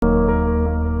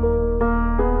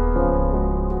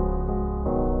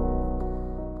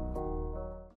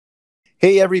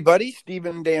Hey, everybody,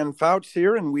 Stephen Dan Fouts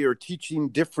here, and we are teaching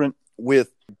different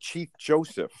with Chief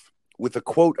Joseph with a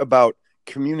quote about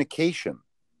communication.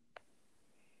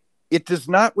 It does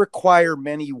not require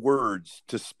many words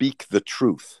to speak the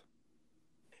truth.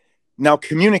 Now,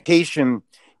 communication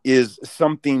is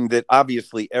something that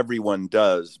obviously everyone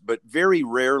does, but very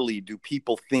rarely do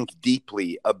people think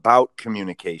deeply about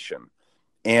communication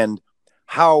and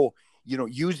how,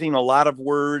 using a lot of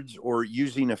words or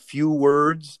using a few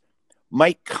words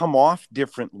might come off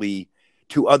differently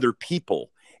to other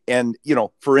people. And,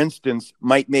 for instance,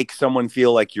 might make someone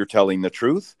feel like you're telling the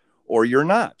truth or you're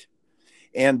not.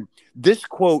 And this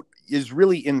quote is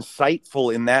really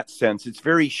insightful in that sense. It's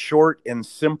very short and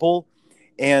simple.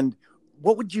 And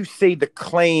what would you say the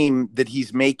claim that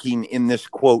he's making in this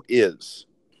quote is?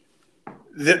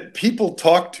 That people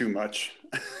talk too much.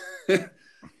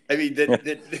 I mean,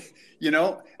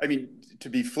 to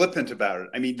be flippant about it,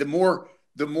 I mean, the more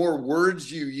words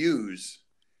you use,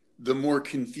 the more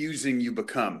confusing you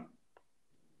become.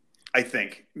 I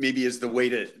think maybe is the way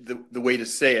to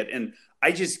say it. And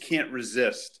I just can't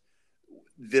resist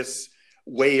this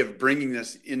way of bringing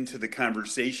this into the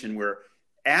conversation where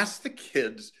ask the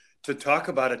kids to talk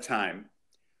about a time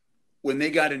when they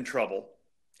got in trouble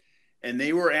and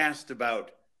they were asked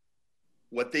about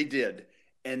what they did,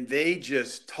 and they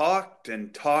just talked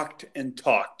and talked and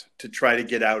talked to try to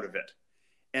get out of it.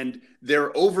 And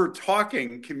their over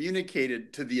talking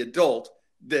communicated to the adult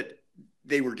that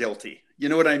they were guilty. You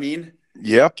know what I mean?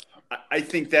 Yep. I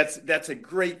think that's a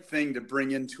great thing to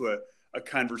bring into a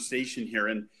conversation here.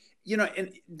 And,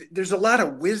 and there's a lot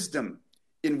of wisdom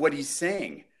in what he's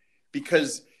saying,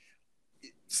 because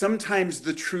sometimes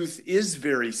the truth is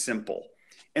very simple.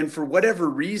 And for whatever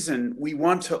reason, we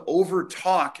want to over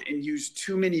talk and use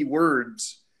too many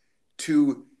words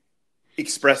to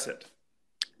express it.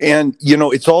 And,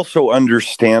 it's also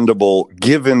understandable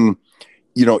given,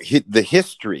 the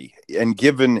history and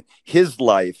given his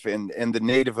life and the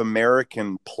Native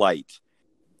American plight.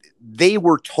 They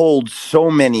were told so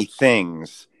many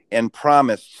things and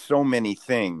promised so many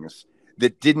things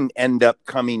that didn't end up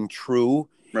coming true.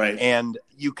 Right. And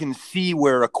you can see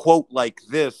where a quote like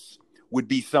this would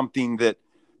be something that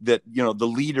the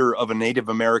leader of a Native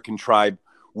American tribe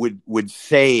would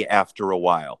say after a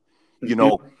while,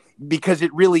 because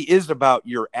it really is about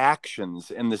your actions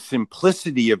and the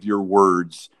simplicity of your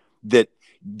words that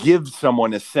gives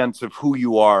someone a sense of who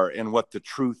you are and what the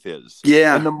truth is.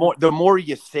 Yeah. And the more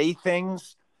you say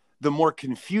things, the more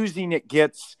confusing it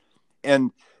gets,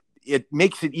 and it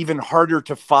makes it even harder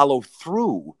to follow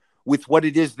through with what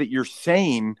it is that you're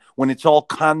saying when it's all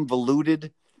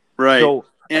convoluted. Right. So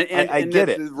I get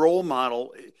it. The role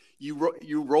model,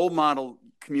 you role model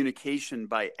communication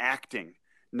by acting,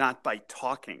 not by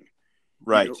talking.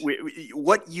 Right.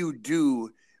 What you do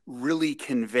really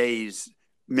conveys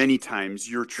many times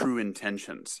your true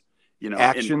intentions.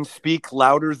 Actions speak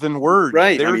louder than words.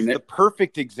 Right. There's the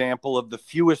perfect example of the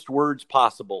fewest words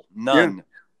possible. None.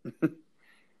 Yeah.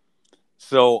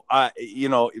 So,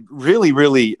 really,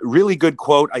 really, really good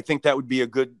quote. I think that would be a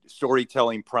good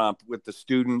storytelling prompt with the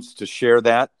students to share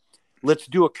that. Let's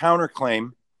do a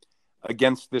counterclaim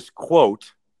against this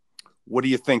quote. What are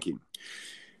you thinking?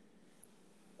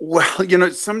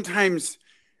 Well, sometimes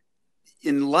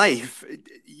in life,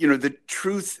 the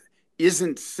truth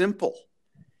isn't simple.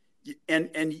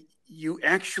 And you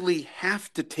actually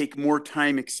have to take more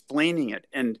time explaining it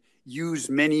and use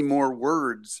many more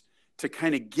words to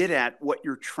kind of get at what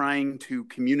you're trying to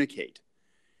communicate.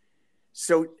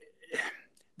 So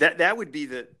that would be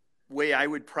the way I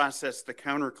would process the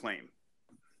counterclaim.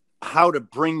 How to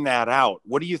bring that out?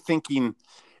 What are you thinking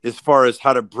as far as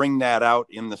how to bring that out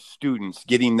in the students,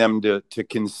 getting them to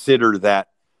consider that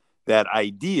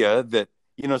idea that,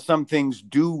 some things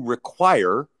do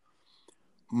require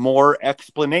more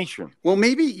explanation? Well,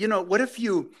 maybe, what if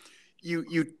you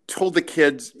told the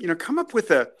kids, come up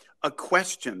with a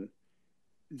question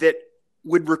that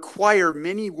would require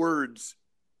many words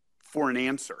for an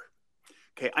answer.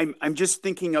 Okay, I'm just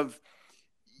thinking of,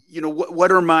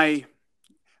 what are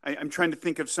I'm trying to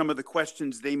think of some of the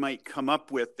questions they might come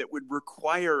up with that would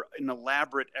require an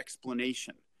elaborate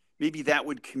explanation. Maybe that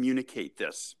would communicate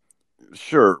this.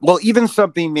 Sure. Well, even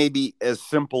something maybe as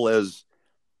simple as,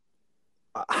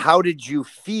 how did you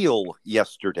feel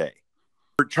yesterday?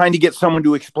 Or trying to get someone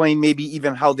to explain maybe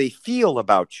even how they feel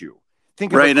about you.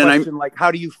 Think of a question like,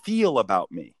 how do you feel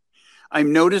about me?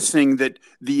 I'm noticing that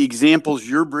the examples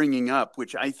you're bringing up,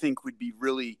 which I think would be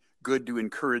really good to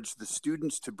encourage the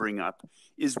students to bring up,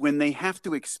 is when they have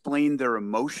to explain their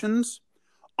emotions,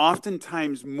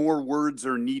 oftentimes more words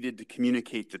are needed to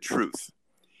communicate the truth.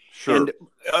 Sure. And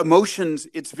emotions,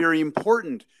 it's very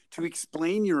important to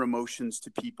explain your emotions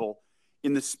to people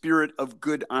in the spirit of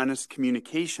good, honest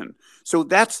communication. So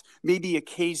that's maybe a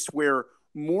case where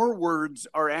more words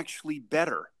are actually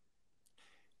better.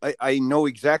 I know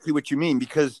exactly what you mean,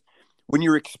 because when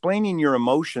you're explaining your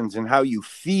emotions and how you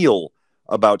feel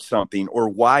about something or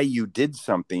why you did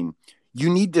something, you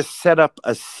need to set up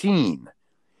a scene.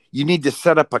 You need to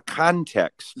set up a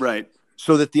context, right,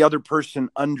 so that the other person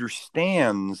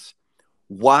understands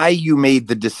why you made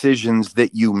the decisions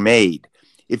that you made.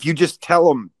 If you just tell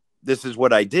them, this is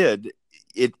what I did,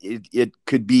 it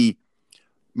could be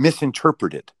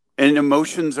misinterpreted. And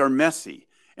emotions are messy.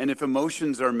 And if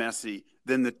emotions are messy,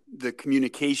 then the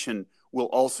communication will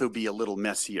also be a little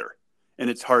messier. And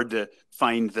it's hard to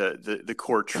find the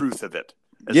core truth of it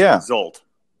as a result.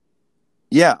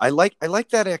 Yeah, I like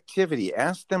that activity.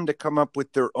 Ask them to come up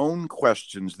with their own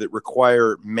questions that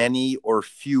require many or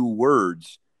few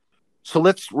words. So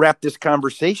let's wrap this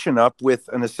conversation up with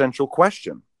an essential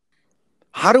question.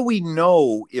 How do we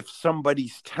know if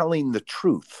somebody's telling the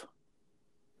truth?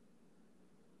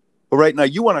 Well, right now,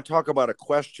 you want to talk about a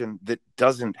question that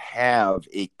doesn't have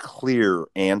a clear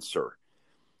answer.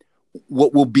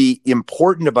 What will be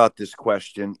important about this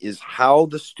question is how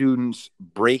the students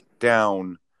break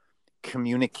down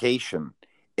communication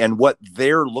and what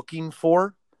they're looking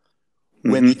for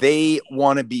when they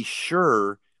want to be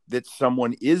sure that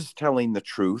someone is telling the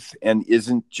truth and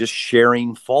isn't just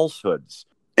sharing falsehoods.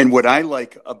 And what I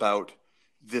like about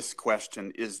this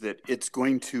question is that it's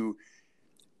going to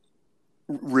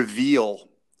reveal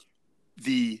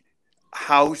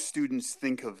how students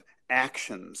think of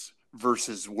actions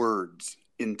versus words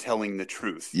in telling the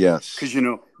truth. Yes. Because,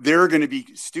 there are going to be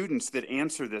students that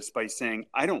answer this by saying,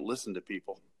 I don't listen to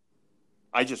people.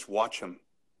 I just watch them.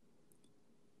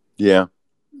 Yeah.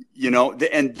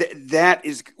 That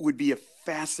would be a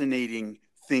fascinating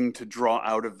thing to draw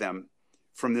out of them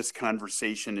from this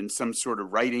conversation in some sort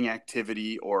of writing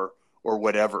activity or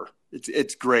whatever.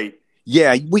 It's great.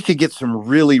 Yeah, we could get some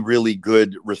really, really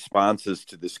good responses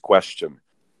to this question.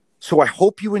 So I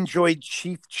hope you enjoyed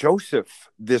Chief Joseph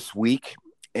this week,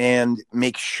 and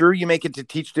make sure you make it to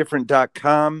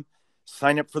teachdifferent.com.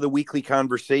 Sign up for the weekly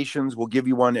conversations. We'll give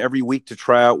you one every week to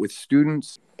try out with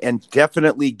students, and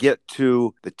definitely get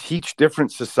to the Teach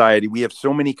Different Society. We have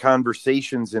so many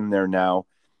conversations in there now,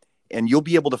 and you'll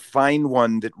be able to find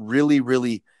one that really,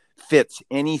 really fits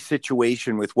any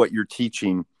situation with what you're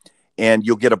teaching. And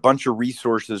you'll get a bunch of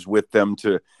resources with them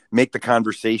to make the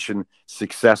conversation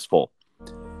successful.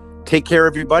 Take care,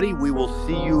 everybody. We will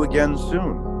see you again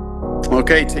soon.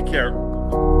 Okay, take care.